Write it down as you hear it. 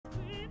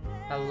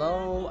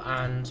Hello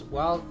and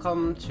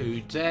welcome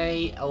to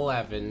day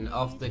 11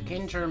 of the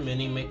Kinder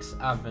Mini Mix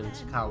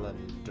Advent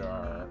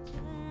Calendar.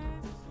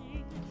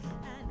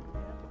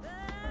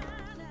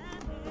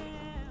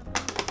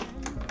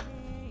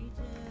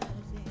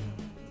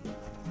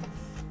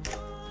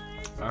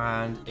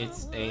 And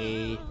it's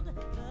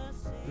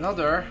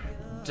another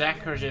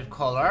decorative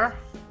cover,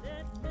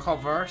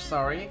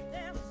 sorry.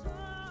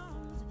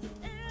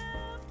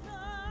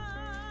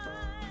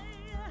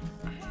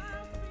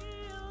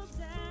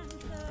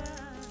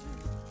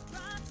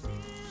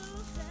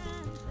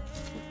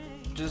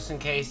 Just in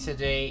case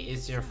today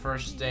is your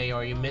first day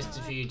or you missed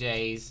a few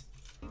days,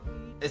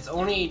 it's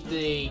only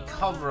the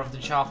cover of the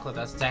chocolate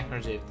that's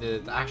decorative.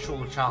 The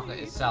actual chocolate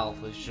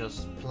itself is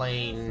just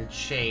plain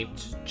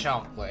shaped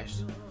chocolate.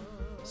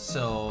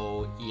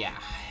 So yeah,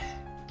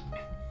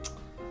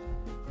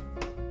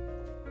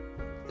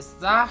 is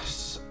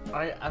that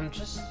I'm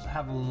just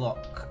have a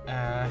look.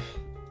 I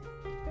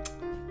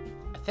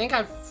think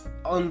I've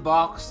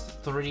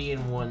unboxed 3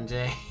 in one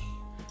day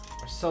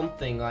or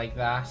something like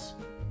that.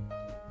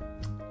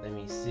 Let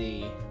me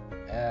see.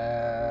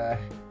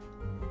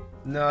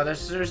 No,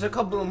 there's a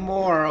couple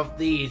more of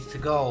these to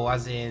go,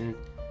 as in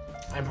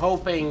I'm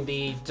hoping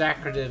the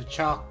decorative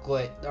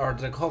chocolate or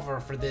the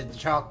cover for the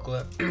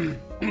chocolate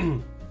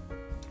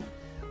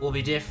will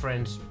be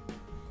different.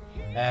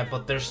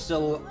 But there's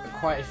still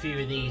quite a few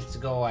of these to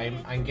go,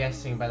 I'm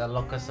guessing by the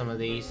look of some of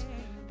these.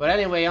 But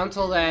anyway,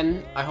 until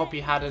then, I hope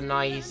you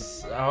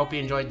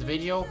enjoyed the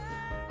video.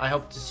 I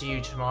hope to see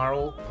you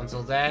tomorrow.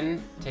 Until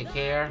then, take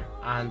care,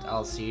 and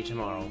I'll see you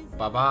tomorrow.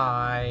 Bye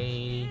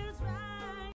bye.